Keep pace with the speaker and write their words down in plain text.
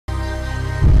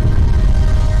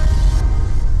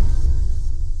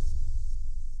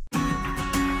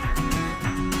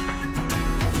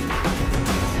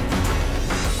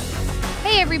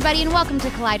everybody, and welcome to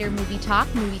Collider movie talk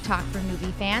for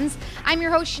movie fans. I'm your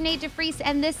host, Sinead DeFries,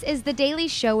 and this is the daily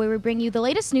show where we bring you the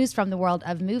latest news from the world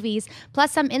of movies,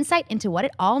 plus some insight into what it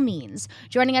all means.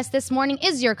 Joining us this morning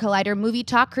is your Collider movie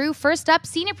talk crew. First up,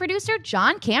 senior producer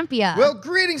Jon Campea. Well,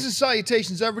 greetings and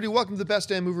salutations, everybody. Welcome to the best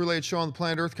damn movie-related show on the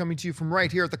planet Earth, coming to you from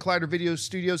right here at the Collider Video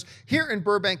Studios here in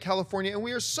Burbank, California, and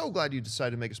we are so glad you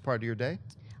decided to make us part of your day.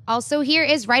 Also here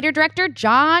is writer-director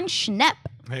Jon Schnepp.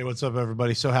 Hey, what's up,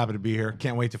 everybody? So happy to be here.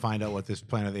 Can't wait to find out what this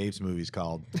Planet of the Apes movie is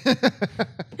called.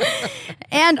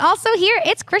 And also here,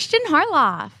 it's Kristian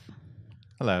Harloff.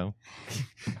 Hello.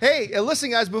 Hey, listen,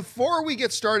 guys, before we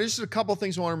get started, just a couple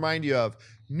things I want to remind you of.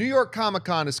 New York Comic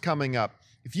Con is coming up.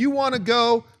 If you want to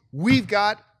go, we've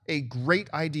got a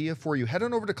great idea for you. Head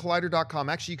on over to Collider.com.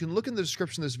 Actually, you can look in the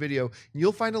description of this video, and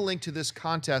you'll find a link to this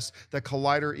contest that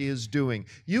Collider is doing.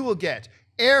 You will get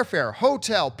airfare,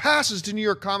 hotel, passes to New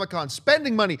York Comic Con,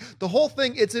 spending money, the whole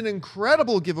thing. It's an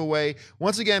incredible giveaway.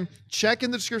 Once again, check in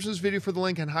the description of this video for the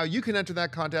link on how you can enter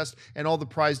that contest and all the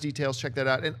prize details. Check that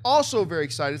out. And also very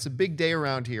excited, it's a big day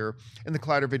around here in the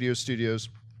Collider Video Studios.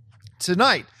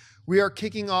 Tonight, we are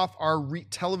kicking off our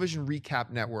television recap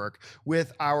network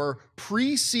with our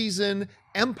preseason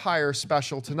Empire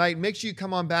special tonight. Make sure you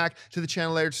come on back to the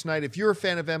channel later tonight. If you're a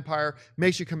fan of Empire,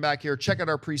 make sure you come back here. Check out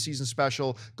our preseason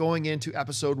special going into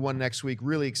episode 1 next week.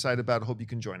 Really excited about it. Hope you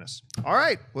can join us. All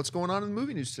right, what's going on in the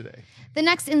movie news today? The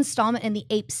next installment in the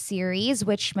Apes series,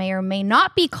 which may or may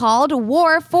not be called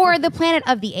War for the Planet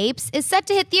of the Apes, is set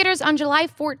to hit theaters on July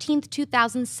 14th,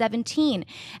 2017.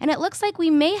 And it looks like we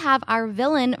may have our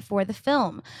villain for the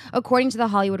film. According to The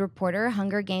Hollywood Reporter,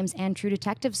 Hunger Games and True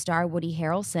Detective star Woody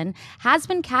Harrelson has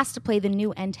been cast to play the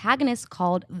new antagonist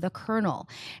called the Colonel.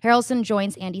 Harrelson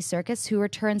joins Andy Serkis, who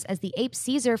returns as the Ape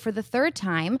Caesar for the third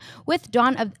time, with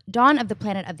Dawn of the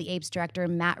Planet of the Apes director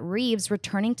Matt Reeves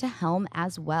returning to helm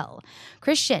as well.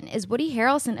 Kristian, is Woody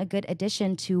Harrelson a good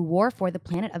addition to War for the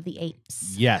Planet of the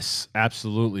Apes? Yes,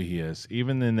 absolutely he is.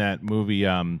 Even in that movie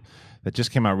that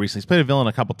just came out recently. He's played a villain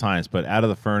a couple times, but Out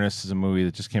of the Furnace is a movie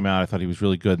that just came out. I thought he was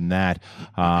really good in that.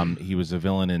 He was a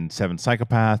villain in Seven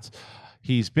Psychopaths.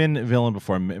 He's been a villain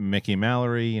before. Mickey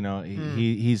Mallory, you know,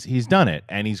 he's done it,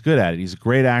 and he's good at it. He's a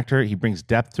great actor. He brings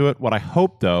depth to it. What I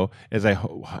hope, though, is I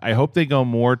hope they go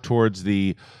more towards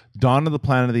the Dawn of the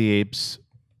Planet of the Apes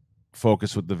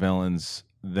focus with the villains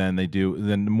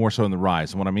than more so in the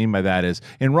Rise. And what I mean by that is,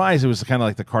 in Rise, it was kind of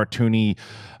like the cartoony,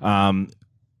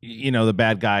 you know, the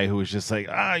bad guy who was just like,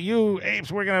 you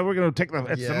apes, we're gonna take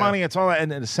the money, it's all that.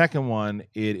 And then the second one,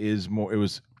 it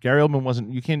was Gary Oldman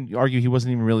wasn't. You can argue he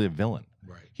wasn't even really a villain.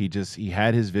 Right. He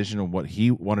had his vision of what he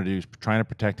wanted to do, trying to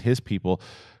protect his people.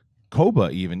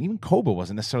 Koba, even Koba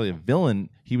wasn't necessarily a villain.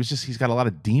 He's got a lot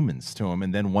of demons to him,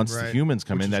 and then once the humans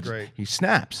come in, he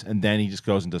snaps, and then he just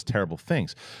goes and does terrible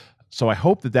things. So I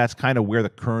hope that that's kind of where the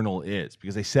Colonel is,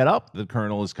 because they set up the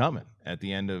Colonel is coming at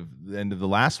the end of the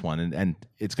last one, and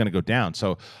it's going to go down.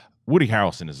 So Woody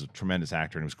Harrelson is a tremendous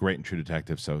actor, and he was great in True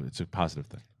Detective, so it's a positive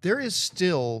thing. There is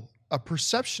still a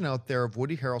perception out there of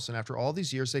Woody Harrelson after all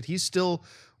these years that he's still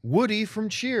Woody from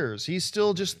Cheers. He's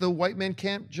still just the white man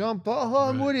can't jump. Oh,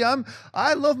 I'm Woody.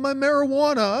 I love my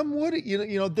marijuana. I'm Woody.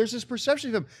 You know, there's this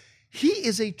perception of him. He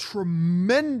is a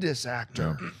tremendous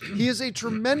actor. He is a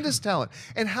tremendous talent.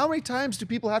 And how many times do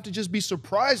people have to just be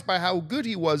surprised by how good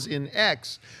he was in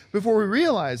X before we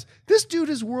realize this dude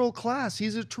is world class?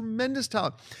 He's a tremendous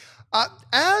talent.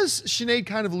 As Sinead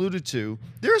kind of alluded to,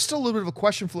 there is still a little bit of a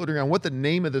question floating around what the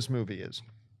name of this movie is.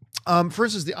 For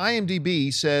instance, the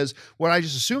IMDb says what I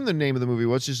just assumed the name of the movie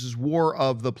was, just is War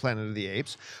of the Planet of the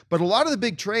Apes. But a lot of the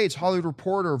big trades, Hollywood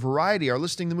Reporter, Variety, are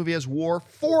listing the movie as War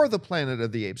for the Planet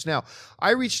of the Apes. Now,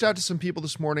 I reached out to some people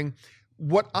this morning.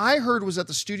 What I heard was that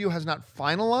the studio has not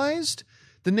finalized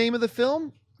the name of the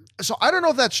film. So I don't know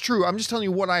if that's true. I'm just telling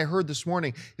you what I heard this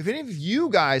morning. If any of you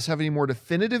guys have any more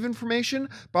definitive information,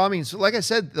 by all means, like I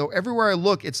said, though, everywhere I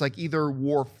look, it's like either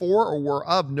War for or War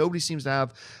of. Nobody seems to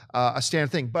have a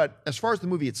standard thing. But as far as the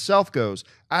movie itself goes,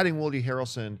 adding Woody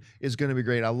Harrelson is going to be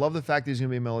great. I love the fact that he's going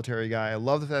to be a military guy. I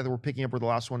love the fact that we're picking up where the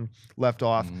last one left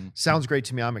off. Sounds great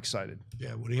to me. I'm excited.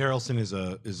 Yeah, Woody Harrelson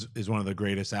is one of the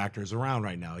greatest actors around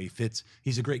right now.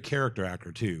 He's a great character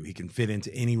actor too. He can fit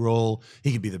into any role.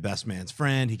 He could be the best man's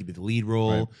friend. He could be the lead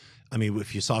role. Right. I mean,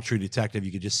 if you saw True Detective,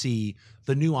 you could just see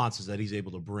the nuances that he's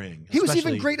able to bring. He was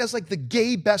even great as like the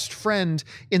gay best friend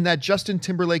in that Justin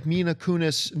Timberlake, Mila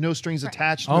Kunis, No Strings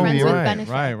Attached movie.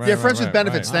 Right. Yeah, Friends with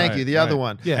Benefits. Thank you. The other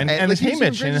one. Yeah, and like,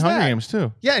 Hamish in Hunger Games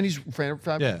too. Yeah, and he's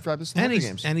fabulous in Hunger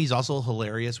Games. And he's also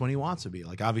hilarious when he wants to be.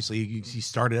 Like, obviously, he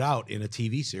started out in a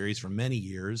TV series for many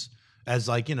years as,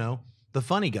 like, you know, the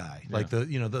funny guy, like the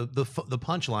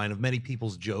punchline of many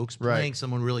people's jokes, playing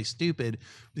someone really stupid.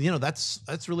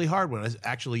 That's really hard when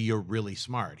actually you're really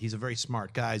smart. He's a very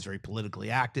smart guy. He's very politically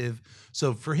active.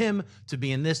 So for him to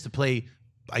be in this, to play,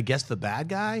 I guess, the bad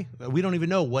guy, we don't even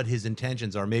know what his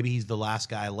intentions are. Maybe he's the last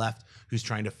guy left who's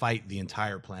trying to fight the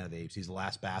entire Planet of the Apes. He's the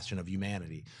last bastion of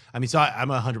humanity. I mean, so I'm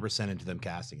 100% into them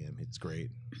casting him. It's great.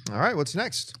 All right, what's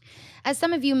next? As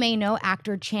some of you may know,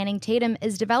 actor Channing Tatum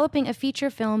is developing a feature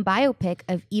film biopic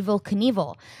of Evel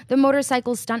Knievel, the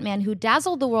motorcycle stuntman who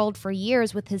dazzled the world for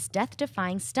years with his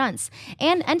death-defying stunts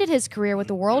and ended his career with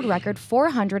a world record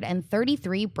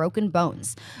 433 broken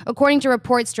bones. According to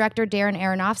reports, director Darren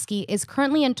Aronofsky is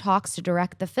currently in talks to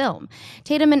direct the film.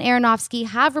 Tatum and Aronofsky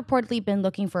have reportedly been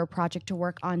looking for a project to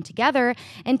work on together,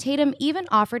 and Tatum even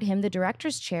offered him the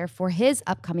director's chair for his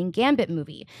upcoming Gambit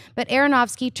movie, but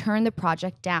Aronofsky turned the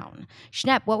project down.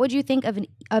 Schnepp, what would you think of an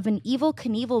Evel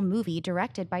Knievel movie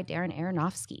directed by Darren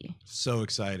Aronofsky? So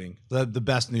exciting. The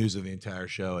best news of the entire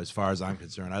show, as far as I'm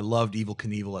concerned. I loved Evel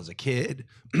Knievel as a kid.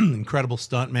 Incredible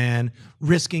stuntman,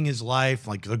 risking his life,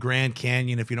 like the Grand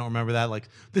Canyon, if you don't remember that. Like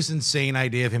this insane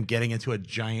idea of him getting into a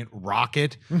giant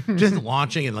rocket, just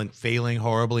launching and like failing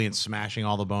horribly and smashing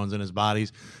all the bones in his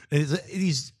bodies.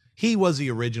 He was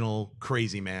the original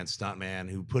crazy man stuntman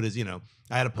who put his,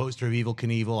 I had a poster of Evel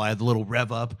Knievel. I had the little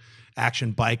rev up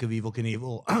action bike of Evel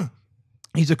Knievel.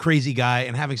 He's a crazy guy,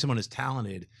 and having someone as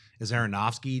talented as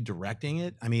Aronofsky directing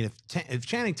it. I mean, if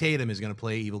Channing Tatum is going to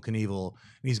play Evel Knievel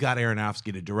and he's got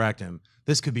Aronofsky to direct him,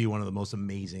 this could be one of the most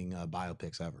amazing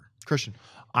biopics ever. Kristian.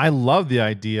 I love the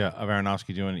idea of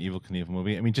Aronofsky doing an Evel Knievel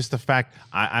movie. I mean, just the fact,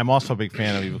 I'm also a big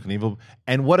fan of Evel Knievel,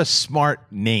 and what a smart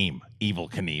name,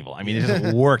 Evel Knievel. I mean, it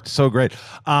just worked so great.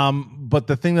 But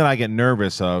the thing that I get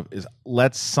nervous of is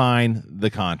let's sign the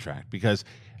contract, because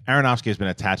Aronofsky has been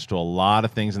attached to a lot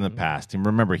of things in the past. And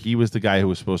remember, he was the guy who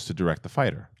was supposed to direct The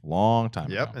Fighter a long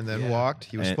time ago. And then walked.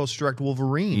 He was supposed to direct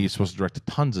Wolverine. He's supposed to direct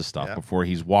tons of stuff before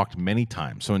he's walked many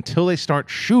times. So until they start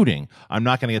shooting, I'm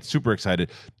not going to get super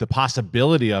excited. The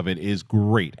possibility of it is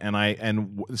great.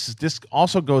 And this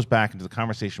also goes back into the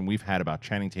conversation we've had about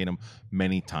Channing Tatum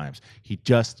many times. He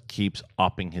just keeps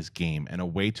upping his game. And a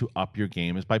way to up your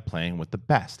game is by playing with the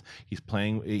best.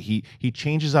 He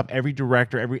changes up every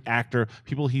director, every actor,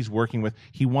 people he's working with.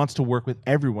 He wants to work with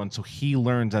everyone, so he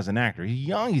learns as an actor. He's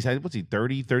young. He's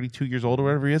 30, 32 years old or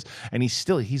whatever he is, and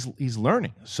he's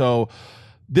learning. So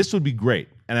this would be great.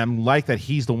 And I'm like that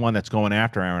he's the one that's going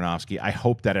after Aronofsky. I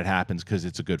hope that it happens because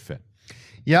it's a good fit.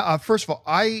 Yeah, first of all,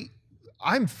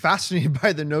 I'm fascinated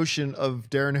by the notion of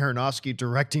Darren Aronofsky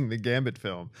directing the Gambit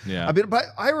film. Yeah. I mean, but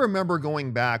I remember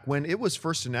going back when it was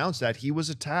first announced that he was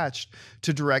attached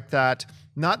to direct that,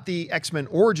 not the X-Men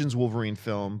Origins Wolverine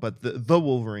film, but the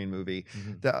Wolverine movie.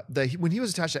 When he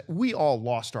was attached to that, we all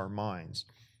lost our minds.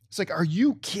 It's like, are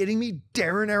you kidding me?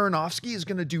 Darren Aronofsky is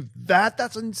going to do that?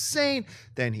 That's insane.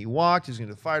 Then he walked. He's going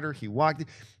to The Fighter. He walked.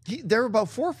 There were about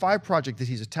 4 or 5 projects that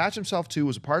he's attached himself to,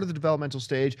 was a part of the demental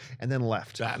stage, and then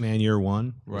left. Batman Year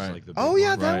One. Right. Like the oh,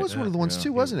 yeah, that one. was one of the ones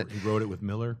too, wasn't it? He wrote it with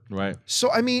Miller. Right. So,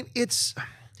 I mean,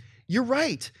 you're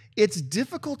right. It's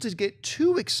difficult to get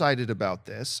too excited about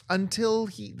this until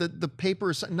the paper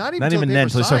is not even then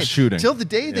until they start shooting. Till the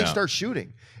day they start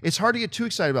shooting. It's hard to get too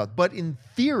excited about. But in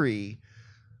theory,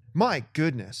 my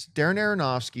goodness, Darren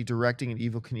Aronofsky directing an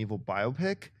Evel Knievel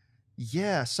biopic.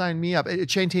 Yeah, sign me up.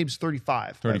 Channing Tatum's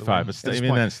 35. 35, but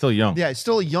it's still young. Yeah, it's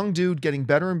still a young dude getting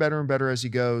better and better and better as he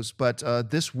goes. But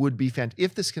this would be fantastic.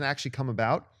 If this can actually come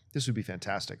about, this would be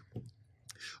fantastic.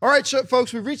 All right, so,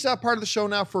 folks, we've reached that part of the show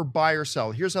now for buy or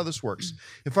sell. Here's how this works.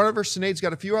 In front of her, Sinead's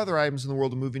got a few other items in the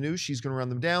world of movie news. She's going to run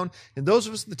them down. And those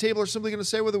of us at the table are simply going to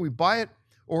say whether we buy it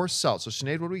or sell. So,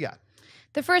 Sinead, what do we got?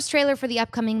 The first trailer for the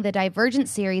upcoming The Divergent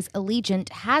Series, Allegiant,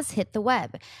 has hit the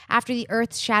web. After the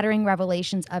earth-shattering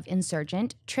revelations of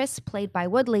Insurgent, Triss, played by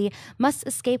Woodley, must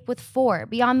escape with 4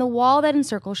 beyond the wall that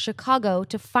encircles Chicago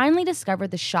to finally discover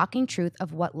the shocking truth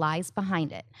of what lies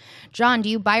behind it. John, do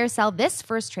you buy or sell this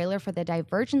first trailer for The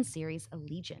Divergent Series,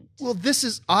 Allegiant? Well, this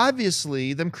is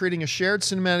obviously them creating a shared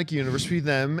cinematic universe between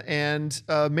them and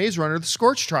Maze Runner, The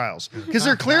Scorch Trials. Because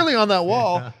they're clearly on that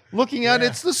wall looking at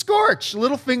it's the Scorch.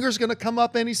 Little finger's going to come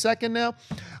up any second now.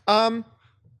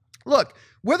 Look,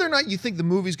 whether or not you think the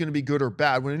movie's going to be good or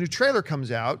bad, when a new trailer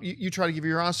comes out, you try to give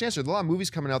your honest answer. There's a lot of movies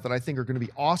coming out that I think are going to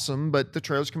be awesome, but the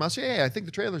trailers come out and say, hey, I think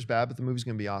the trailer's bad, but the movie's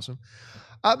going to be awesome.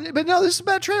 But no, this is a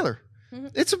bad trailer.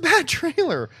 It's a bad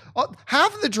trailer.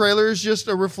 Half of the trailer is just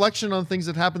a reflection on things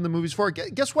that happened in the movies before.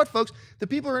 Guess what, folks? The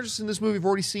people who are interested in this movie have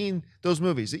already seen those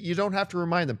movies. You don't have to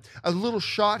remind them. A little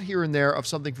shot here and there of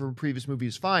something from a previous movie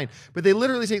is fine, but they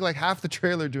literally take like half the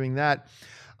trailer doing that.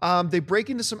 They break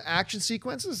into some action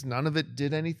sequences. None of it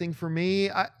did anything for me.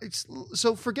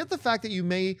 So forget the fact that you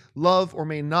may love or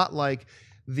may not like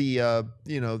the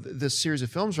this series of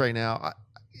films right now.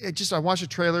 I watched a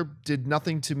trailer, did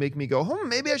nothing to make me go,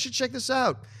 maybe I should check this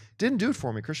out. Didn't do it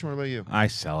for me. Christian, what about you? I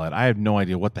sell it. I have no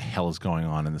idea what the hell is going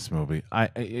on in this movie.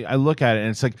 I look at it and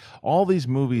it's like all these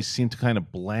movies seem to kind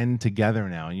of blend together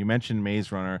now. And you mentioned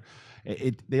Maze Runner.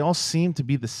 They all seem to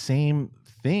be the same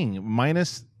thing,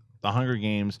 minus the Hunger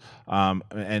Games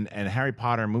and Harry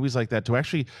Potter, movies like that.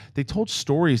 They told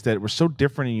stories that were so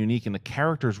different and unique, and the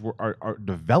characters are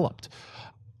developed.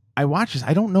 I watched this.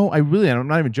 I don't know. I'm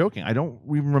not even joking. I don't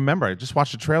even remember. I just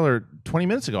watched the trailer 20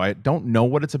 minutes ago. I don't know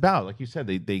what it's about. Like you said,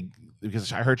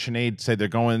 because I heard Sinead say they're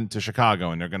going to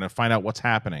Chicago and they're going to find out what's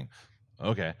happening.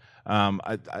 Okay.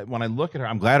 When I look at her,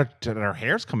 I'm glad that her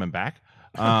hair's coming back.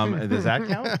 Does that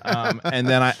count?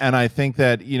 And I think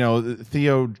that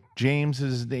Theo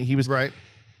James he was right.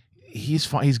 He's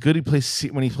fine. He's good. He plays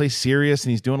when he plays serious,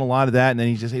 and he's doing a lot of that. And then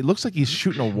it looks like he's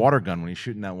shooting a water gun when he's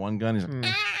shooting that one gun. He's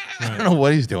like, I don't know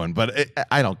what he's doing, but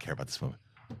I don't care about this movie.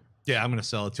 Yeah, I'm going to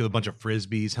sell it to a bunch of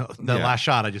Frisbees. The last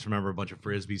shot, I just remember a bunch of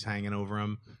Frisbees hanging over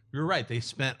him. You're right. They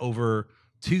spent over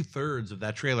 2/3 of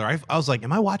that trailer. I was like,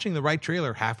 am I watching the right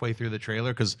trailer halfway through the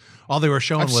trailer? Because all they were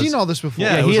showing I've seen all this before.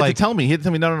 Yeah, he had to tell me.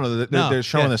 No, they're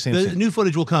showing the same thing. New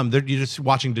footage will come. You're just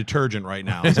watching Detergent right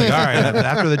now. It's like, all right,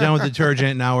 after they're done with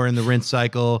Detergent, now we're in the rinse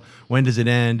cycle. When does it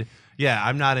end? Yeah,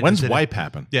 I'm not interested. When's wipe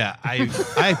happen? Yeah,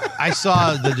 I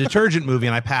saw the Detergent movie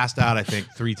and I passed out, I think,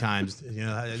 3 times.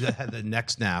 I had the neck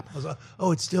snap. I was like,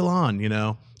 oh, it's still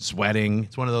on, sweating.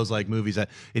 It's one of those like movies that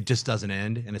it just doesn't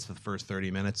end, and it's the first 30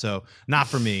 minutes. So not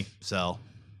for me, Sell.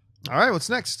 All right,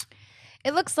 what's next?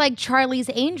 It looks like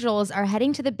Charlie's Angels are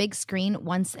heading to the big screen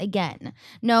once again.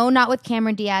 No, not with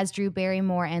Cameron Diaz, Drew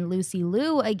Barrymore, and Lucy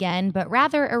Liu again, but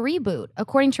rather a reboot.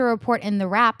 According to a report in The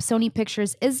Wrap, Sony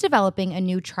Pictures is developing a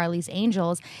new Charlie's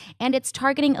Angels, and it's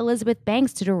targeting Elizabeth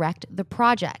Banks to direct the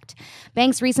project.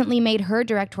 Banks recently made her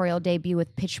directorial debut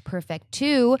with Pitch Perfect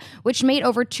 2, which made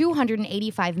over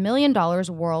 $285 million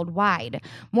worldwide,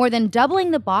 more than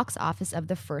doubling the box office of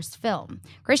the first film.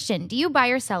 Christian, do you buy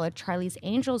or sell a Charlie's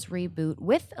Angels reboot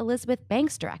with Elizabeth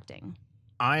Banks directing?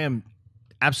 I am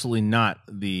absolutely not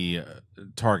the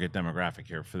target demographic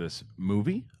here for this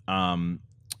movie.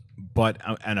 But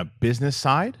on a business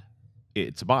side,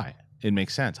 it's a buy. It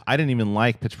makes sense. I didn't even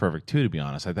like Pitch Perfect 2, to be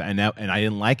honest. And I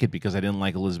didn't like it because I didn't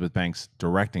like Elizabeth Banks'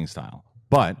 directing style.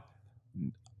 But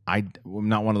I'm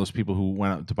not one of those people who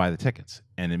went out to buy the tickets.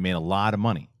 And it made a lot of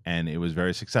money. And it was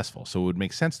very successful. So it would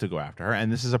make sense to go after her.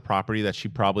 And this is a property that she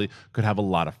probably could have a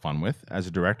lot of fun with as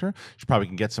a director. She probably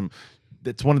can get some.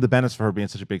 It's one of the benefits for her being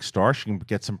such a big star. She can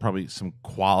get probably some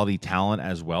quality talent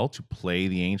as well to play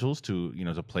the Angels, to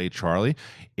play Charlie.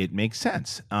 It makes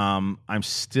sense. I'm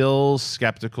still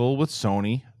skeptical with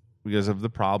Sony because of the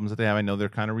problems that they have. I know they're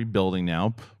kind of rebuilding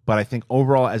now, but I think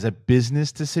overall as a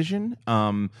business decision,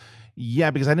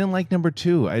 yeah, because I didn't like number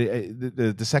 2.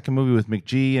 The second movie with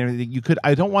McGee and everything.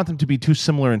 I don't want them to be too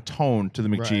similar in tone to the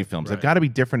McGee films. They've got to be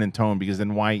different in tone, because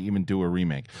then why even do a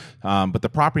remake? But the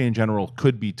property in general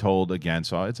could be told again,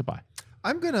 so it's a buy.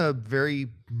 I'm going to very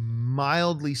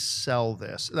mildly sell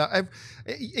this.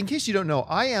 In case you don't know,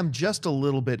 I am just a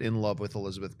little bit in love with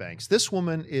Elizabeth Banks. This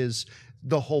woman is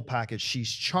the whole package. She's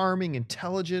charming,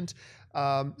 intelligent.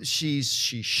 She's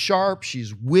sharp,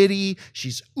 she's witty,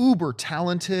 she's uber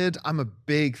talented. I'm a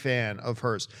big fan of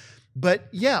hers. But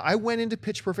yeah, I went into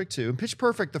Pitch Perfect 2. And Pitch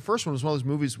Perfect, the first one, was one of those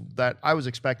movies that I was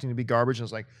expecting to be garbage. And I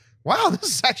was like, wow,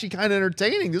 this is actually kind of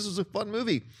entertaining. This was a fun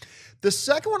movie. The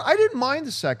second one, I didn't mind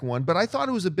the second one, but I thought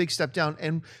it was a big step down.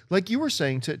 And like you were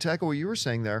saying, to echo what you were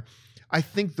saying there, I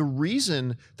think the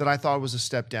reason that I thought it was a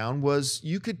step down was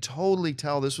you could totally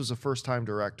tell this was a first-time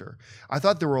director. I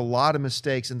thought there were a lot of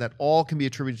mistakes, and that all can be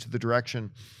attributed to the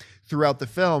direction throughout the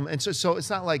film. And so it's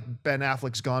not like Ben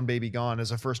Affleck's Gone Baby Gone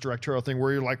as a first directorial thing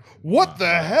where you're like, what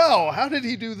the hell? How did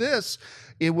he do this?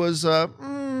 It was,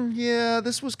 yeah,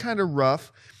 this was kind of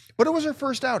rough, but it was her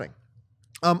first outing.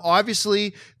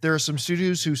 Obviously, there are some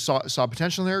studios who saw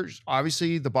potential there.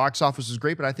 Obviously, the box office was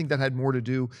great, but I think that had more to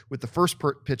do with the first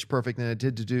Pitch Perfect than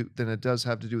it does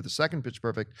have to do with the second Pitch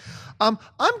Perfect. I'm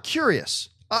curious.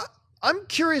 I'm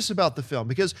curious about the film,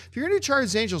 because if you're going to do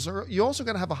Charlie's Angels, you also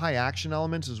got to have a high action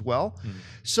element as well.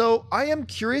 So I am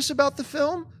curious about the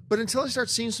film, but until I start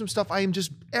seeing some stuff, I am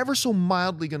just ever so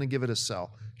mildly going to give it a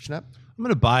sell. Schnepp? I'm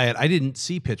going to buy it. I didn't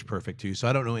see Pitch Perfect 2, so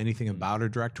I don't know anything about her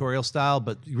directorial style,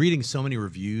 but reading so many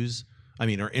reviews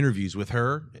or interviews with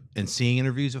her and seeing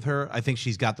interviews with her, I think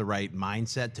she's got the right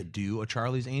mindset to do a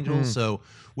Charlie's Angels. So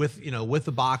with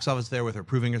the box office there, with her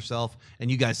proving herself,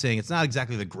 and you guys saying it's not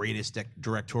exactly the greatest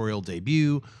directorial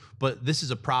debut, but this is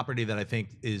a property that I think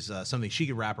is something she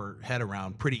could wrap her head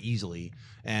around pretty easily.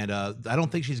 And I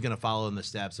don't think she's going to follow in the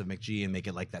steps of McG and make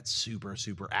it like that super,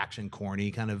 super action, corny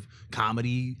kind of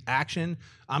comedy action.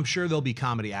 I'm sure there'll be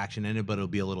comedy action in it, but it'll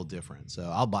be a little different. So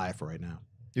I'll buy it for right now.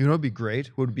 You know what would be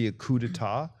great? Would be a coup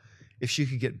d'etat if she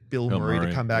could get Bill Murray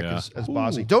to come back as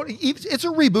Bosley. It's a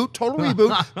reboot, total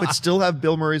reboot, but still have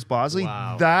Bill Murray as Bosley.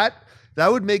 Wow. That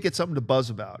would make it something to buzz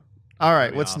about. All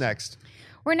right, what's next?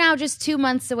 We're now just 2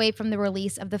 months away from the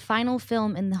release of the final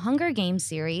film in the Hunger Games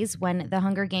series when The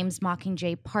Hunger Games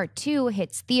Mockingjay Part 2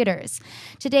 hits theaters.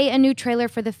 Today, a new trailer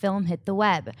for the film hit the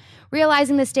web.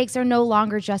 Realizing the stakes are no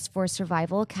longer just for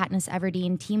survival, Katniss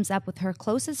Everdeen teams up with her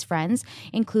closest friends,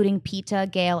 including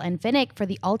Peeta, Gale, and Finnick, for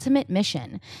the ultimate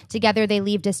mission. Together, they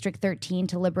leave District 13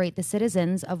 to liberate the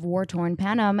citizens of war-torn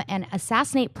Panem and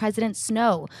assassinate President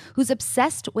Snow, who's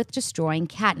obsessed with destroying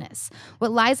Katniss.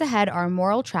 What lies ahead are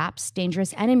moral traps,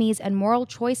 dangerous enemies, and moral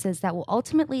choices that will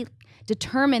ultimately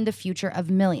determine the future of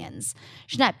millions.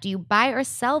 Schnepp, do you buy or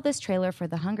sell this trailer for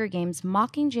The Hunger Games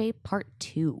Mockingjay Part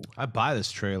 2? I buy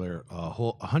this trailer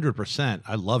 100%.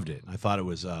 I loved it. I thought it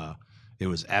was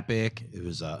epic. It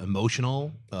was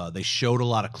emotional. They showed a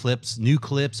lot of clips, new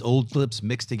clips, old clips,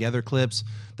 mixed together clips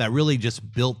that really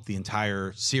just built the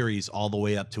entire series all the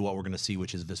way up to what we're going to see,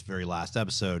 which is this very last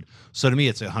episode. So to me,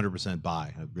 it's 100%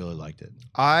 buy. I really liked it.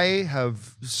 I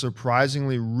have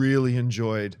surprisingly really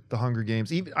enjoyed The Hunger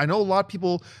Games. I know a lot of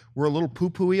people were a little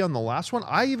poo-pooey on the last one.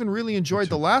 I even really enjoyed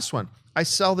the last one. I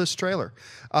sell this trailer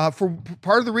for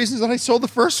part of the reasons that I sold the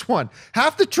first one.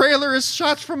 Half the trailer is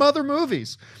shots from other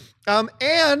movies.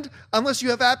 And unless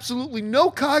you have absolutely no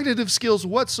cognitive skills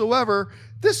whatsoever,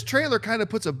 this trailer kind of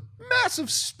puts a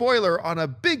massive spoiler on a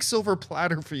big silver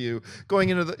platter for you going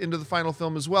into the final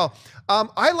film as well.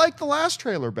 I like the last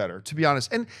trailer better, to be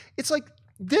honest. And it's like,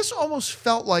 this almost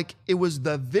felt like it was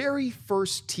the very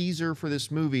first teaser for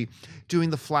this movie, doing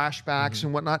the flashbacks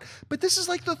and whatnot. But this is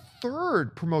like the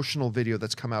third promotional video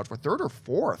that's come out, for third or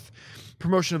fourth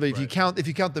promotional video. Right. If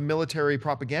you count the military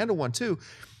propaganda one too.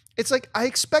 It's like, I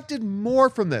expected more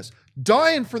from this.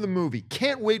 Dying for the movie.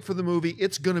 Can't wait for the movie.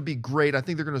 It's going to be great. I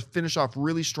think they're going to finish off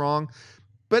really strong.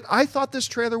 But I thought this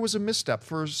trailer was a misstep.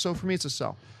 So for me, it's a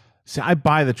sell. See, I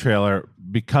buy the trailer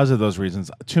because of those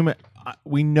reasons.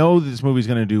 We know that this movie is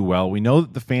going to do well. We know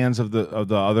that the fans of the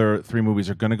other three movies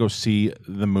are going to go see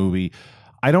the movie.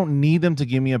 I don't need them to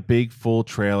give me a big, full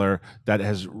trailer that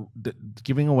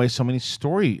giving away so many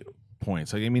story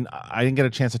points. I mean, I didn't get a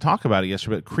chance to talk about it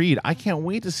yesterday, but Creed, I can't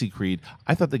wait to see Creed.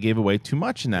 I thought they gave away too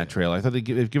much in that trailer. I thought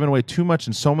they've given away too much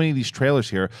in so many of these trailers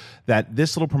here, that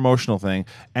this little promotional thing,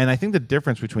 and I think the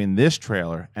difference between this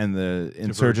trailer and the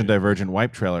Insurgent Divergent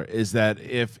Wipe trailer is that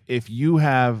if you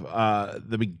have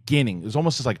the beginning, it's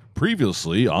almost just like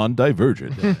previously on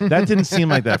Divergent. That didn't seem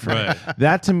like that for me.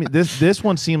 That to me, this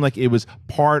one seemed like it was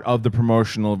part of the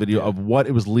promotional video of what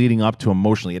it was leading up to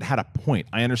emotionally. It had a point.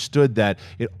 I understood that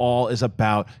it all is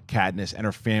about Katniss and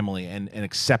her family and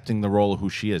accepting the role of who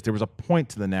she is. There was a point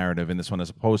to the narrative in this one as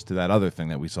opposed to that other thing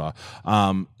that we saw.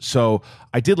 So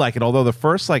I did like it, although the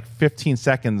first 15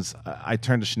 seconds I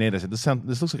turned to Sinead, I said,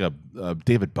 this looks like a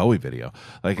David Bowie video.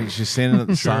 Like she's standing at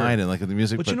the side and the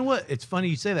music. But you know what? It's funny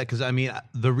you say that, because I mean,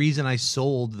 the reason I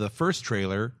sold the first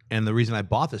trailer and the reason I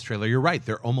bought this trailer, you're right,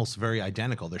 they're almost very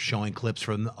identical. They're showing clips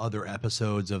from the other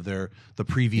episodes of the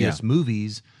previous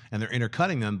movies, and they're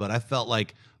intercutting them, but I felt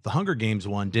like the Hunger Games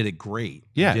one did it great.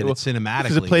 Yeah, did it cinematically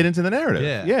because it played into the narrative.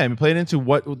 Yeah, and it played into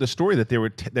what the story that they're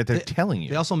telling you.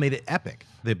 They also made it epic.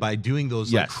 By doing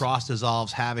those cross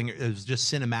dissolves, it was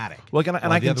just cinematic. Well,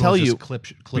 and I can tell you clip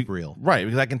reel, right?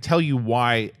 Because I can tell you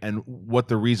why and what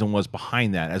the reason was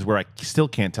behind that. As where I still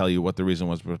can't tell you what the reason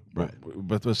was,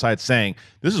 but besides saying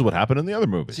this is what happened in the other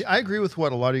movies. See, I agree with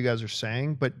what a lot of you guys are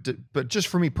saying, but just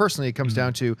for me personally, it comes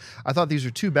down to, I thought these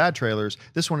are two bad trailers.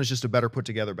 This one is just a better put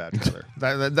together bad trailer.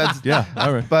 That's yeah,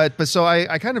 all right. But so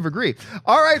I kind of agree.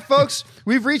 All right, folks,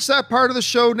 we've reached that part of the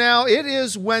show now. It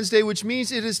is Wednesday, which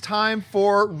means it is time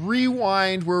for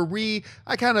Rewind, where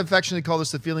I kind of affectionately call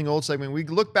this the Feeling Old segment. We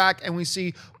look back and we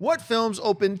see what films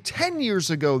opened 10 years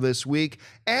ago this week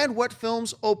and what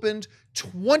films opened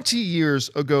 20 years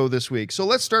ago this week. So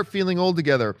let's start feeling old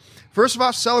together. First of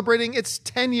all, celebrating its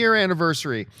 10-year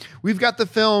anniversary, we've got the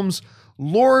films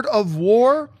Lord of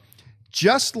War,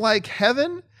 Just Like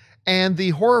Heaven, and the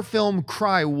horror film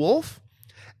Cry Wolf.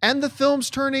 And the films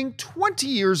turning 20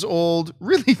 years old,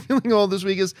 really feeling old this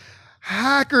week, is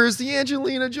Hackers, the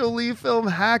Angelina Jolie film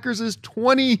Hackers, is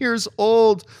 20 years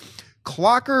old.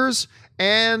 Clockers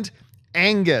and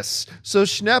Angus. So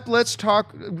Schnepp, let's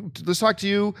talk to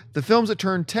you. The films that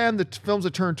turn 10, the films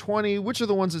that turn 20, which are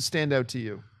the ones that stand out to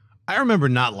you? I remember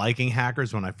not liking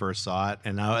Hackers when I first saw it,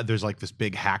 and now there's like this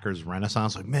big Hackers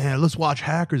renaissance. Like, man, let's watch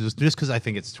Hackers. It's just because I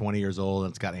think it's 20 years old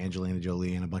and it's got Angelina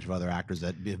Jolie and a bunch of other actors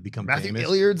that have become Matthew famous.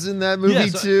 Hilliard's in that movie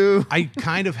too. I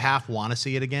kind of half want to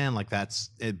see it again, like that's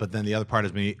it, but then the other part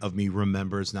of me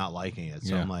remembers not liking it.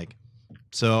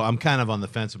 So I'm kind of on the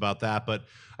fence about that. But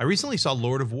I recently saw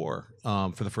Lord of War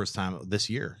for the first time this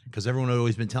year because everyone had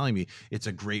always been telling me it's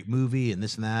a great movie and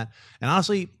this and that. And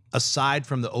honestly, aside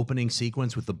from the opening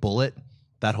sequence with the bullet,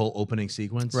 that whole opening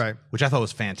sequence, right, which I thought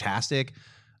was fantastic,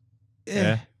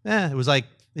 it was like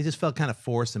they just felt kind of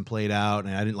forced and played out,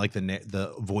 and I didn't like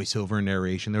the voiceover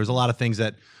narration. There was a lot of things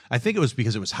that I think it was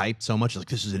because it was hyped so much. Like,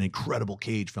 this is an incredible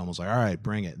Cage film. I was like, all right,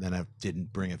 bring it. Then I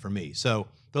didn't bring it for me. So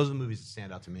those are the movies that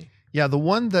stand out to me. Yeah, the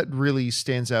one that really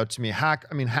stands out to me,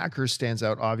 Hackers stands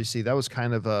out, obviously. That was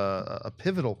kind of a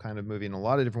pivotal kind of movie in a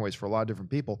lot of different ways for a lot of different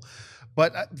people.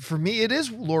 But for me, it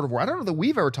is Lord of War. I don't know that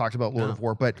we've ever talked about Lord of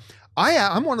War, but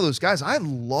I'm one of those guys. I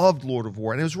loved Lord of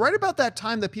War. And it was right about that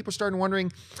time that people started wondering,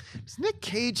 does Nick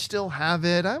Cage still have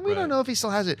it? We don't know if he still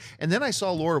has it. And then I saw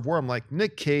Lord of War. I'm like,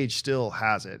 Nick Cage still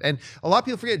has it. And a lot of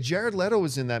people forget Jared Leto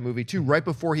was in that movie too, right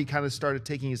before he kind of started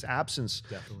taking his absence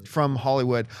from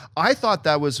Hollywood. I thought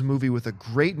that was a movie with a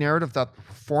great narrative. Thought the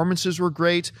performances were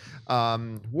great.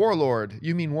 Warlord,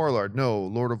 you mean Warlord? No,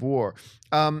 Lord of War.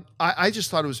 I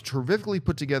just thought it was a terrifically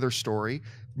put together story,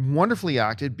 wonderfully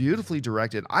acted, beautifully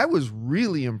directed. I was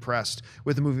really impressed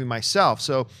with the movie myself.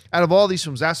 So out of all these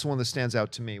films, that's the one that stands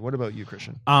out to me. What about you,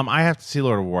 Kristian? I have to see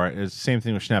Lord of War. It's the same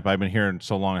thing with Schnepp. I've been hearing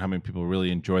so long how many people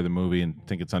really enjoy the movie and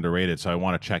think it's underrated, so I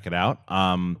want to check it out.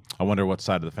 I wonder what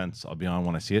side of the fence I'll be on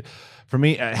when I see it. For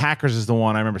me, Hackers is the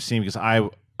one I remember seeing because I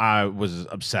was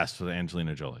obsessed with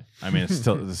Angelina Jolie. I mean, it's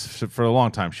still for a long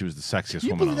time she was the sexiest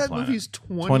woman on the planet. That movie's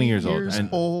 20 years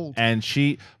old. And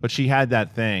she had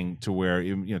that thing to where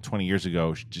 20 years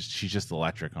ago she's just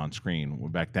electric on screen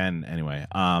back then. Anyway,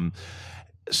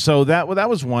 so that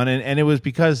was one, and it was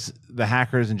because the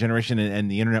Hackers and Generation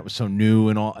and the internet was so new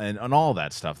and all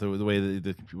that stuff. The way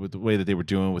that they were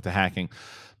doing with the hacking,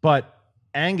 but.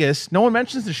 Angus, no one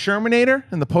mentions the Shermanator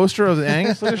in the poster of the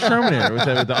Angus. Look at Shermanator with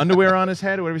the underwear on his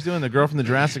head or whatever he's doing. The girl from the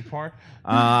Jurassic Park.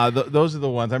 Those are the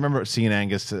ones I remember seeing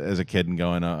Angus as a kid and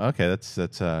going, "Okay, that's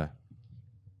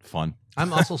fun."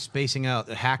 I'm also spacing out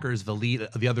Hackers.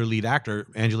 The other lead actor,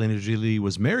 Angelina Jolie,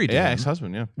 was married to him.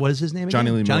 Ex-husband. Yeah. What is his name?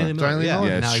 Johnny Lee Miller. Yeah,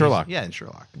 it's Sherlock. In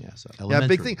Sherlock. Yeah, so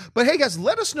big thing. But hey, guys,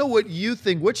 let us know what you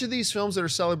think. Which of these films that are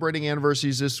celebrating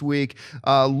anniversaries this week?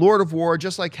 Lord of War,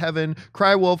 Just Like Heaven,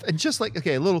 Cry Wolf, and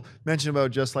a little mention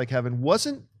about Just Like Heaven.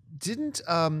 Didn't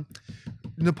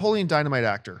Napoleon Dynamite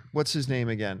actor? What's his name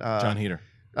again? John Heder.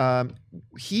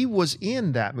 He was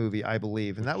in that movie, I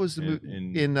believe, and that was the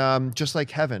in Just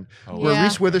Like Heaven, where Yeah.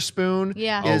 Reese Witherspoon.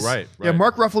 Yeah. Is, right. Yeah,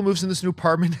 Mark Ruffalo moves in this new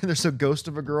apartment, and there's a ghost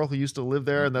of a girl who used to live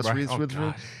there, and that's Right. Reese Oh,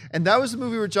 Witherspoon. God. And that was the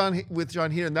movie with John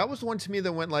Heder, and that was the one to me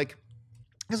that went like.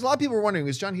 Because a lot of people were wondering,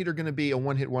 is John Heder going to be a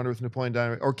one-hit wonder with Napoleon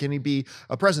Dynamite, or can he be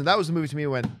a president? That was the movie to me that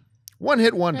went.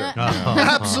 One-hit wonder.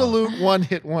 Absolute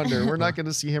one-hit wonder. We're not going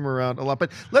to see him around a lot.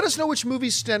 But let us know which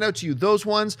movies stand out to you. Those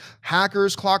ones,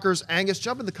 Hackers, Clockers, Angus.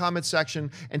 Jump in the comments section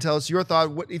and tell us your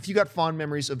thought. If you got fond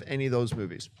memories of any of those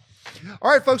movies. All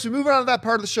right, folks, we're moving on to that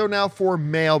part of the show now for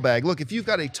Mailbag. Look, if you've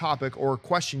got a topic or a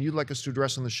question you'd like us to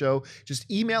address on the show,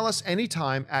 just email us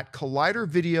anytime at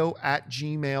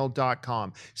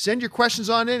collidervideo@gmail.com. Send your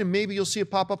questions on in, and maybe you'll see it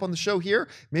pop up on the show here.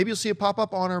 Maybe you'll see it pop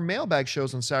up on our Mailbag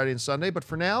shows on Saturday and Sunday. But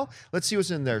for now, let's see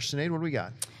what's in there. Sinead, what do we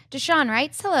got? Deshaun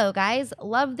writes, "Hello, guys.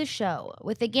 Love the show.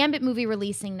 With the Gambit movie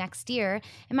releasing next year,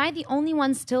 am I the only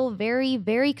one still very,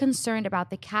 very concerned about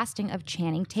the casting of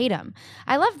Channing Tatum?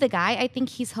 I love the guy. I think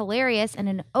he's hilarious and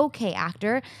an okay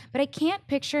actor, but I can't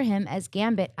picture him as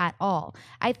Gambit at all.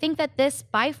 I think that this,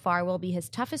 by far, will be his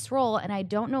toughest role, and I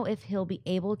don't know if he'll be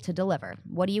able to deliver.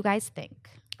 What do you guys think?"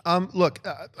 Look,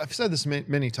 I've said this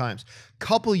many times.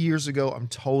 Couple years ago, I'm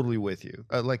totally with you.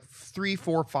 Like 3,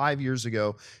 4, 5 years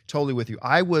ago, totally with you.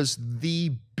 I was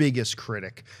the biggest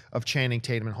critic of Channing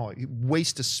Tatum in Hollywood.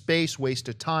 Waste of space, waste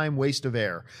of time, waste of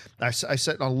air. I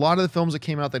said a lot of the films that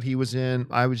came out that he was in,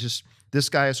 I was just, this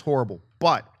guy is horrible.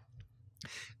 But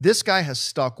this guy has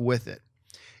stuck with it.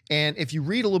 And if you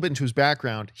read a little bit into his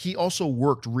background, he also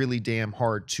worked really damn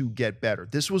hard to get better.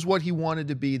 This was what he wanted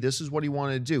to be. This is what he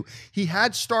wanted to do. He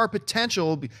had star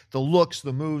potential, the looks,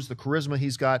 the moves, the charisma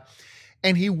he's got.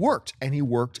 And he worked and he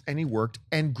worked and he worked.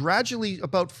 And gradually,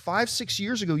 about 5-6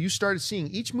 years ago, you started seeing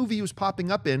each movie he was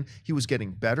popping up in, he was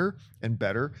getting better and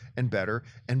better and better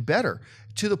and better,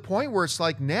 to the point where it's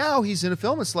like now he's in a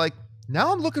film. It's like,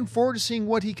 now I'm looking forward to seeing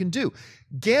what he can do.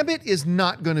 Gambit is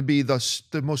not going to be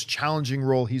the most challenging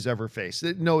role he's ever faced.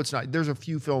 No, it's not. There's a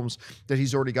few films that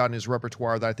he's already got in his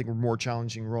repertoire that I think were more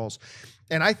challenging roles.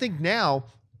 And I think now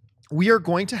we are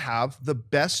going to have the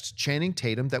best Channing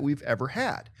Tatum that we've ever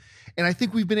had. And I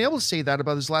think we've been able to say that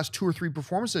about his last 2 or 3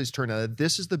 performances he's turned out, that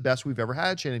this is the best we've ever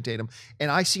had, Channing Tatum. And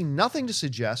I see nothing to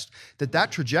suggest that that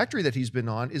trajectory that he's been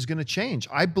on is going to change.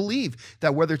 I believe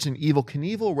that whether it's in Evel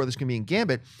Knievel or whether it's going to be in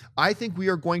Gambit, I think we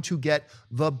are going to get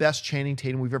the best Channing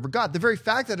Tatum we've ever got. The very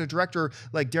fact that a director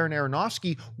like Darren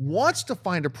Aronofsky wants to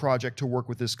find a project to work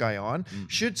with this guy on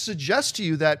should suggest to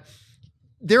you that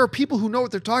there are people who know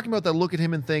what they're talking about that look at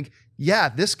him and think, yeah,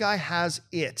 this guy has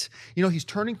it. You know, he's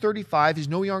turning 35. He's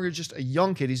no longer just a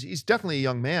young kid. He's definitely a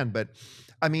young man, but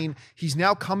I mean, he's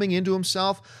now coming into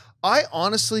himself. I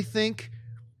honestly think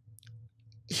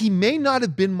he may not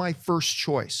have been my first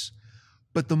choice,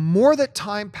 but the more that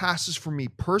time passes for me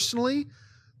personally,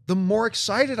 the more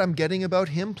excited I'm getting about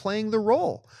him playing the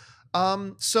role.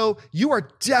 So you are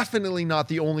definitely not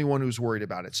the only one who's worried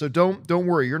about it. So don't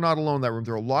worry. You're not alone in that room.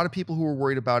 There are a lot of people who are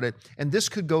worried about it, and this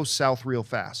could go south real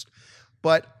fast.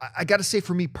 But I got to say,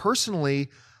 for me personally,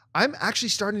 I'm actually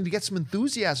starting to get some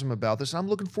enthusiasm about this, and I'm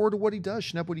looking forward to what he does.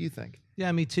 Schnepp, what do you think?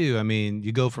 Yeah, me too. I mean,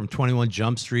 you go from 21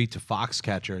 Jump Street to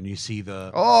Foxcatcher, and you see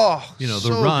the the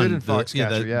so run good in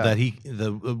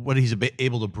Foxcatcher, what he's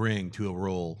able to bring to a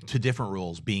role, to different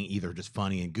roles, being either just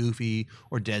funny and goofy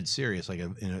or dead serious, like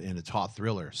in a taut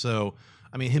thriller. So,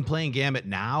 I mean, him playing Gambit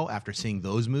now after seeing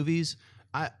those movies,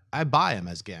 I buy him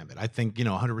as Gambit. I think,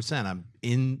 100% I'm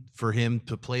in for him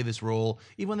to play this role.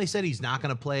 Even when they said he's not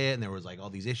going to play it and there was like all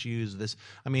these issues,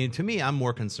 I mean, to me, I'm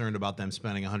more concerned about them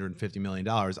spending $150 million.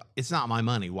 It's not my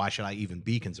money. Why should I even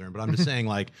be concerned? But I'm just saying,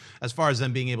 like, as far as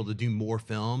them being able to do more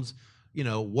films,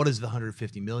 what is the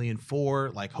 $150 million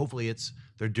for? Like, hopefully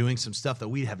they're doing some stuff that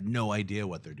we have no idea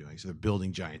what they're doing. So they're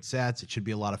building giant sets. It should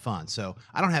be a lot of fun. So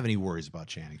I don't have any worries about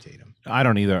Channing Tatum. I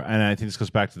don't either. And I think this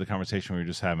goes back to the conversation we were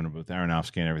just having with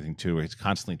Aronofsky and everything too, where he's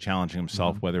constantly challenging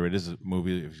himself, whether it is a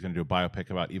movie, if he's going to do a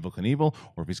biopic about Evel Knievel,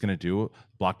 or if he's going to do a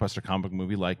blockbuster comic book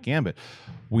movie like Gambit.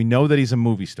 We know that he's a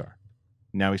movie star.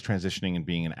 Now he's transitioning and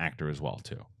being an actor as well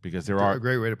too, because a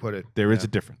great way to put it. There is a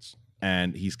difference.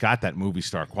 And he's got that movie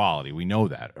star quality. We know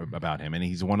that about him. And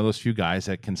he's one of those few guys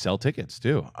that can sell tickets,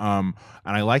 too. And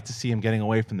I like to see him getting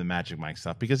away from the Magic Mike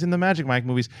stuff, because in the Magic Mike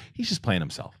movies, he's just playing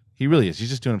himself. He really is. He's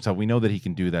just doing himself. We know that he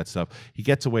can do that stuff. He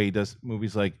gets away. He does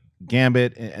movies like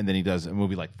Gambit, and then he does a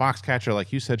movie like Foxcatcher,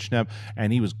 like you said, Schnepp.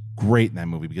 And he was great in that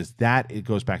movie, because it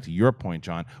goes back to your point,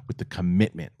 John, with the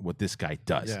commitment, what this guy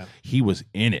does. Yeah. He was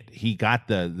in it. He got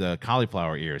the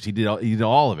cauliflower ears. He did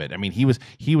all of it. I mean, he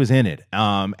was in it.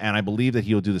 And I believe that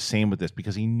he'll do the same with this,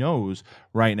 because he knows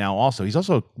right now also. He's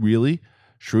also a really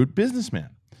shrewd businessman.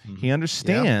 Mm-hmm. He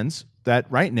understands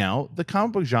that right now, the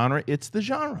comic book genre, it's the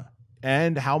genre.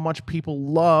 And how much people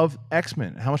love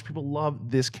X-Men, how much people love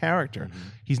this character. Mm-hmm.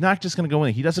 He's not just going to go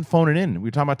in. He doesn't phone it in. We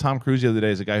were talking about Tom Cruise the other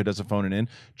day as a guy who doesn't phone it in.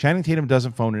 Channing Tatum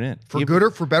doesn't phone it in. For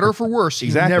better or for worse,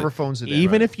 exactly. He never phones it in.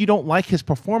 Even if you don't like his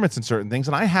performance in certain things,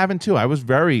 and I haven't too. I was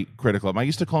very critical of him. I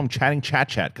used to call him Chatting Chat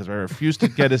because I refused to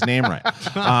get his name right.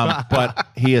 But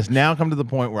he has now come to the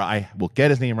point where I will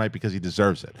get his name right because he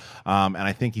deserves it. And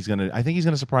I think he's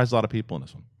gonna surprise a lot of people in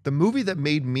this one. The movie that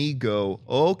made me go,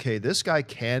 okay, this guy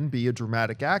can be a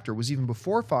dramatic actor, was even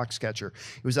before Foxcatcher.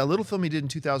 It was that little film he did in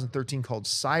 2013 called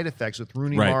Side Effects with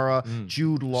Rooney Mara,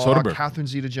 Jude Law, Soderbergh. Catherine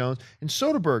Zeta-Jones, and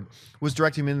Soderbergh was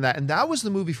directing him in that. And that was the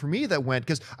movie for me that went,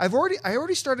 because I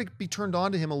already started to be turned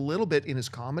on to him a little bit in his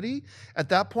comedy at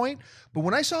that point. But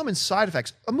when I saw him in Side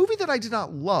Effects, a movie that I did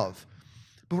not love,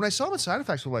 but when I saw him in Side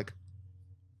Effects, I'm like,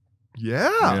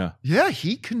 yeah,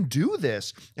 he can do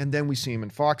this. And then we see him in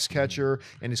Foxcatcher,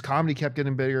 and his comedy kept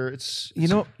getting bigger.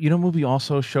 Movie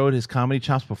also showed his comedy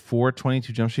chops before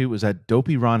 22 Jump Street was that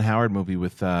dopey Ron Howard movie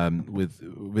with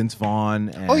Vince Vaughn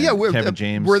and Kevin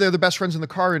James. Where they're the best friends in the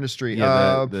car industry.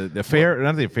 Yeah, the affair,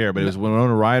 not the affair, but it was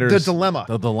Winona Ryder's The Dilemma.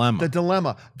 The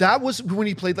Dilemma. That was when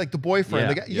he played like the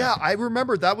boyfriend. Yeah, I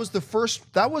remember that was the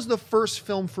first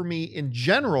film for me in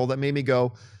general that made me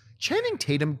go, Channing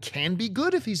Tatum can be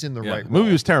good if he's in the right role. The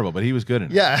movie was terrible, but he was good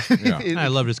in it. Yeah. I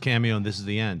loved his cameo in This Is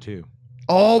the End, too.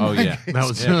 Oh my yeah.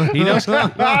 goodness. He knows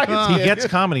he gets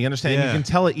comedy. Understand? You can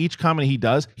tell at each comedy he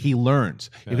does, he learns.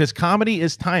 Because comedy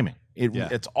is timing.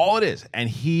 It's all it is. And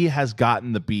he has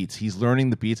gotten the beats. He's learning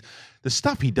the beats. The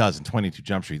stuff he does in 22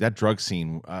 Jump Street, that drug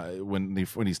scene when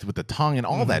he's with the tongue and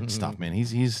all that stuff, man.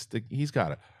 He's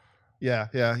got it.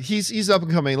 Yeah. He's up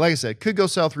and coming. Like I said, could go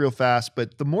south real fast,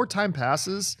 but the more time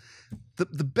passes,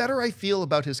 the better I feel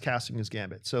about his casting as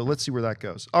Gambit. So let's see where that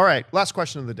goes. All right, last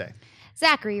question of the day.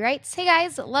 Zachary writes, "Hey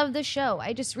guys, love the show.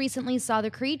 I just recently saw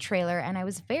the Creed trailer and I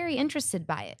was very interested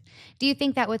by it. Do you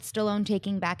think that with Stallone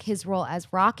taking back his role as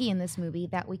Rocky in this movie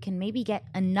that we can maybe get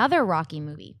another Rocky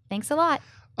movie? Thanks a lot."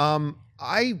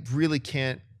 I really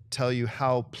can't tell you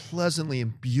how pleasantly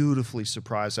and beautifully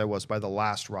surprised I was by the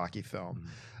last Rocky film.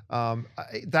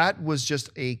 That was just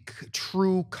a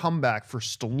true comeback for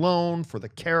Stallone, for the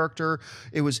character.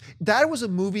 That was a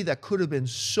movie that could have been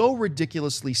so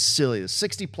ridiculously silly. A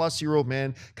 60-plus-year-old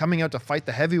man coming out to fight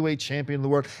the heavyweight champion of the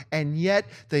world, and yet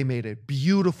they made it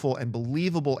beautiful and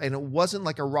believable, and it wasn't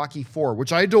like a Rocky IV,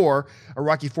 which I adore, a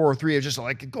Rocky IV or III, just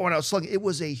like going out slugging. It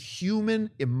was a human,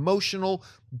 emotional,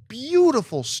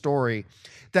 beautiful story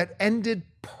that ended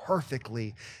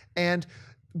perfectly. And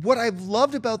what I've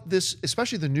loved about this,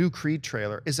 especially the new Creed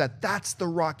trailer, is that that's the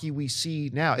Rocky we see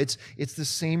now. It's the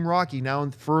same Rocky now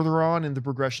and further on in the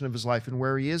progression of his life and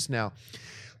where he is now.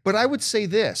 But I would say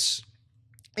this,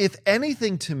 if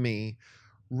anything to me,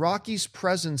 Rocky's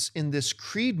presence in this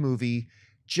Creed movie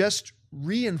just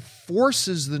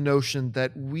reinforces the notion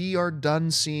that we are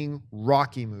done seeing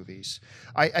Rocky movies.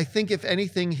 I think if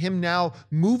anything, him now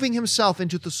moving himself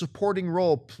into the supporting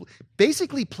role,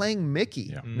 basically playing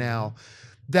Mickey now,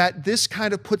 that this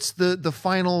kind of puts the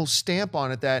final stamp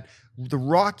on it that the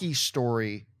Rocky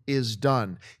story is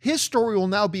done. His story will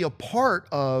now be a part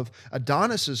of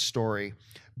Adonis's story,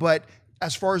 but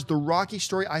as far as the Rocky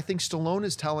story, I think Stallone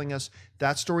is telling us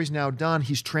that story's now done.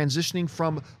 He's transitioning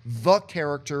from the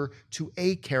character to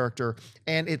a character,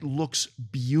 and it looks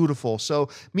beautiful. So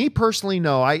me personally,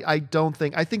 no, I don't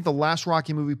think. I think the last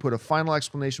Rocky movie put a final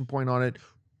exclamation point on it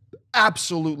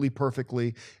absolutely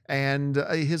perfectly. And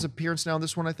his appearance now in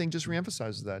this one, I think, just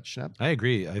reemphasizes that. Schnepp? I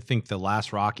agree. I think the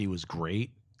last Rocky was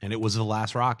great, and it was the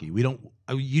last Rocky.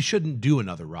 You shouldn't do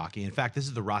another Rocky. In fact, this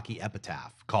is the Rocky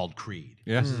epitaph called Creed.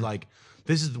 Yeah.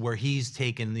 This is where he's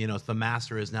taken, it's the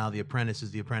master is now the apprentice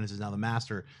is now the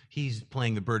master. He's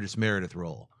playing the Burgess Meredith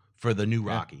role for the new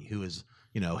Rocky, who is,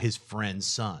 his friend's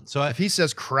son. So if he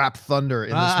says crap thunder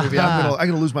in this movie, I'm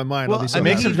gonna lose my mind. Well, It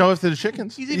makes him go after the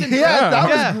chickens. He's even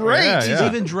that was great. He's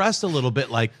even dressed a little bit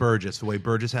like Burgess, the way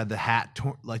Burgess had the hat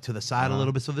to the side a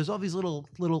little bit. So there's all these little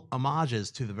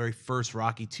homages to the very first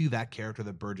Rocky, to that character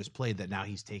that Burgess played, that now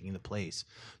he's taking the place.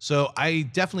 So I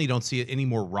definitely don't see any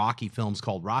more Rocky films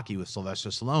called Rocky with Sylvester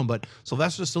Stallone, but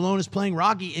Sylvester Stallone is playing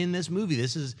Rocky in this movie.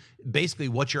 This is basically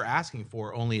what you're asking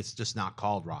for, only it's just not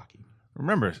called Rocky.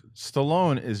 Remember,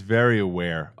 Stallone is very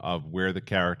aware of where the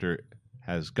character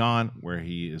has gone, where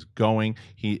he is going.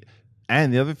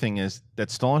 And the other thing is that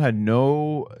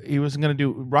Stallone he wasn't going to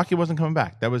do, Rocky wasn't coming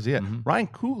back. That was it. Ryan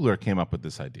Coogler came up with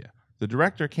this idea. The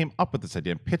director came up with this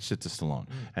idea and pitched it to Stallone.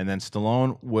 And then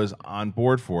Stallone was on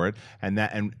board for it. And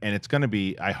it's going to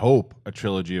be, I hope, a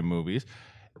trilogy of movies.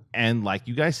 And like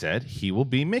you guys said, he will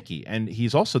be Mickey. And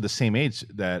he's also the same age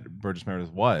that Burgess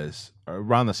Meredith was,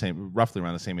 roughly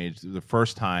around the same age, the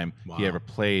first time he ever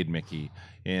played Mickey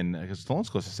because Stallone's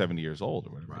close to 70 years old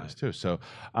or whatever it is too. So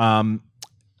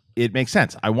it makes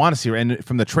sense. I want to see her. And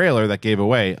from the trailer that gave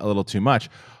away a little too much,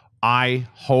 I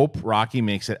hope Rocky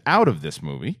makes it out of this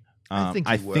movie. I think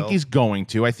he's going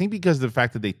to. I think because of the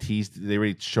fact that they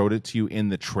already showed it to you in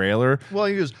the trailer. Well,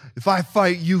 he goes, if I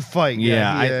fight, you fight.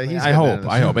 I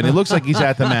hope. And it looks like he's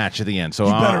at the match at the end. So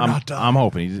I'm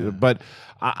hoping. But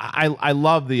I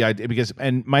love the idea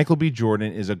and Michael B.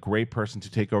 Jordan is a great person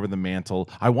to take over the mantle.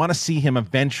 I want to see him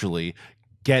eventually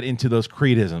get into those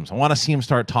Creedisms. I want to see him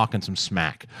start talking some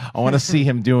smack. I want to see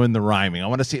him doing the rhyming. I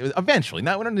want to see eventually.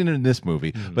 Not we don't need it in this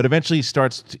movie, but eventually he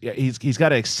starts. He's got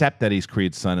to accept that he's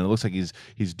Creed's son, and it looks like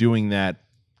he's doing that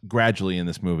gradually in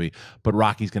this movie. But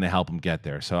Rocky's going to help him get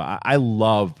there. So I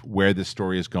love where this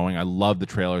story is going. I love the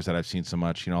trailers that I've seen so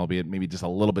much. Albeit maybe just a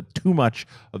little bit too much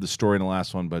of the story in the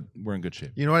last one, but we're in good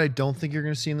shape. You know what I don't think you're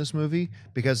going to see in this movie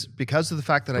because of the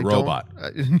fact that the robot.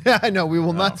 I know we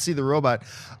will not see the robot.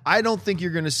 I don't think you're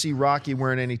going to see Rocky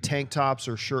wearing any tank tops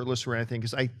or shirtless or anything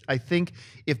because I think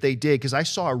if they did, because I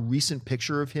saw a recent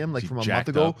picture of him from a month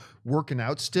ago working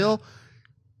out still.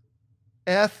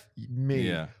 F me.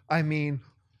 Yeah. I mean,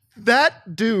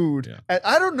 that dude,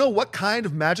 I don't know what kind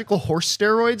of magical horse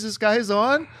steroids this guy is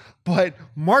on, but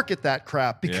market that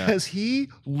crap because he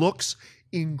looks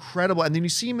incredible. And then you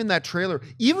see him in that trailer,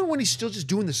 even when he's still just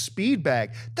doing the speed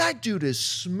bag, that dude is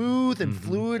smooth and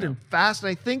fluid and fast. And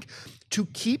I think to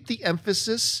keep the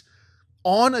emphasis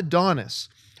on Adonis,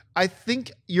 I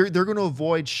think they're going to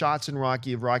avoid shots in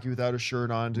Rocky of Rocky without a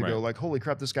shirt on to go like, holy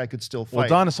crap, this guy could still fight. Well,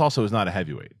 Adonis also is not a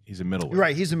heavyweight. He's a middleweight.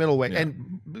 Right, he's a middleweight. Yeah.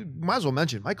 And might as well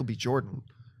mention, Michael B. Jordan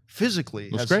physically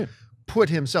Looks has great. put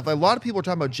himself. A lot of people are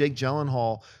talking about Jake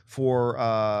Gyllenhaal for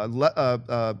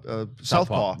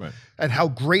Southpaw right. and how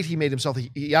great he made himself.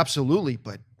 He absolutely,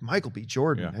 but Michael B.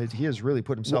 Jordan, he has really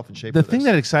put himself in shape. The for thing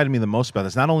this. that excited me the most about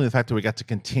this, not only the fact that we got to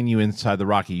continue inside the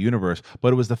Rocky universe,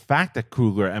 but it was the fact that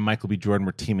Coogler and Michael B. Jordan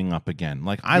were teaming up again.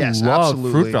 Like, I Yes, love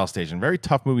absolutely. Fruitvale Station, very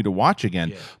tough movie to watch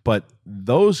again, but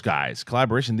those guys,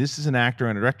 collaboration. This is an actor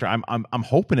and a director. I'm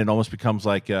hoping it almost becomes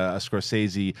like a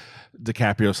Scorsese,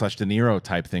 DiCaprio / De Niro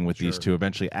type thing with these two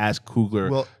eventually as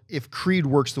Coogler. Well, if Creed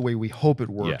works the way we hope it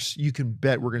works, you can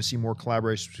bet we're going to see more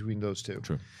collaboration between those two.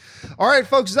 True. All right,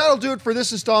 folks, that'll do it for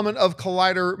this installment of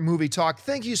Collider Movie Talk.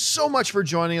 Thank you so much for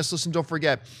joining us. Listen, don't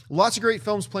forget, lots of great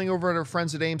films playing over at our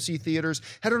friends at AMC Theatres.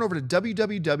 Head on over to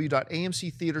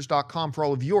www.amctheatres.com for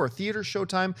all of your theater,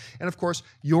 showtime, and of course,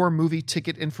 your movie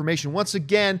ticket information. Once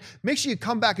again, make sure you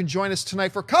come back and join us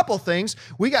tonight for a couple things.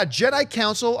 We got Jedi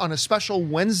Council on a special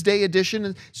Wednesday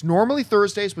edition. It's normally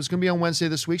Thursdays, but it's going to be on Wednesday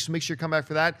this week, so make sure you come back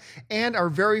for that. And our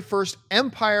very first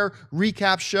Empire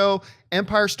recap show.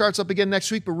 Empire starts up again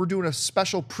next week, but we're doing a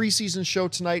special preseason show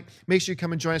tonight. Make sure you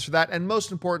come and join us for that. And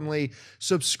most importantly,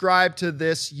 subscribe to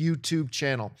this YouTube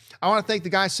channel. I want to thank the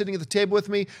guys sitting at the table with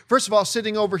me. First of all,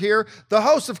 sitting over here, the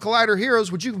host of Collider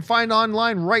Heroes, which you can find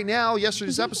online right now,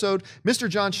 yesterday's episode, Mr.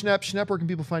 Jon Schnepp. Schnepp, where can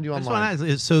people find you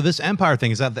online? So this Empire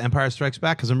thing, is that the Empire Strikes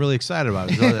Back? Because I'm really excited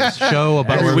about it. It's a show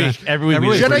about every week.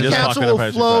 Jedi Council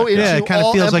will flow into it kind of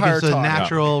all feels like Empire it's a talk.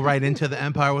 natural right into the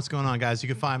Empire. What's going on, guys? You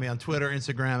can find me on Twitter,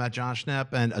 Instagram at Jon Schnepp,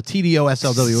 and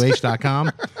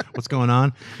TDOSLWH.com. What's going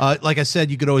on? Like I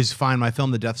said, you could always find my film,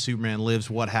 The Death Superman Lives,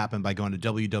 What Happened, by going to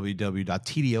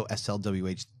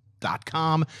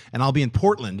www.TDOSLWH.com. And I'll be in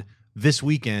Portland this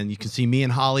weekend. You can see me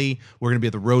and Holly. We're going to be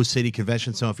at the Rose City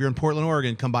Convention. So if you're in Portland,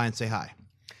 Oregon, come by and say hi.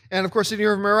 And of course, sitting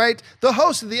here on my right, the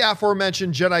host of the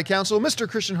aforementioned Jedi Council, Mr.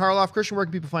 Kristian Harloff. Kristian, where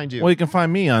can people find you? Well, you can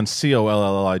find me on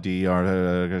COLLID. You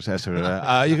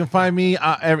can find me,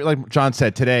 like John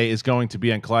said, today is going to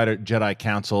be on Collider Jedi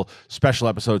Council special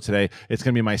episode today. It's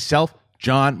going to be myself,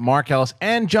 John, Mark Ellis,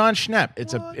 and Jon Schnepp.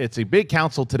 It's a big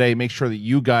council today. Make sure that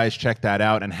you guys check that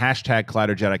out and hashtag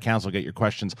Collider Jedi Council. Get your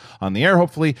questions on the air,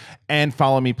 hopefully. And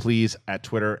follow me, please, at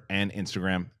Twitter and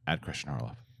Instagram at Kristian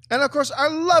Harloff. And of course, our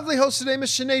lovely host today,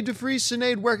 Miss Sinead DeFries.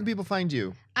 Sinead, where can people find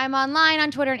you? I'm online on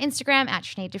Twitter and Instagram at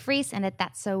Sinead DeFries and at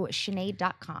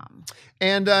thatsosinead.com.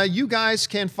 And you guys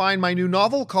can find my new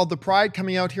novel called The Pride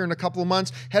coming out here in a couple of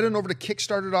months. Head on over to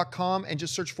Kickstarter.com and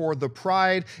just search for The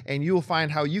Pride, and you will find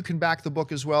how you can back the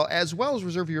book as well as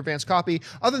reserve your advance copy.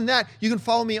 Other than that, you can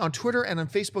follow me on Twitter and on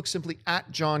Facebook simply at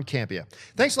Jon Campea.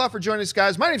 Thanks a lot for joining us,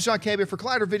 guys. My name is Jon Campea for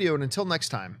Collider Video, and until next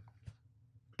time,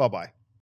 bye-bye.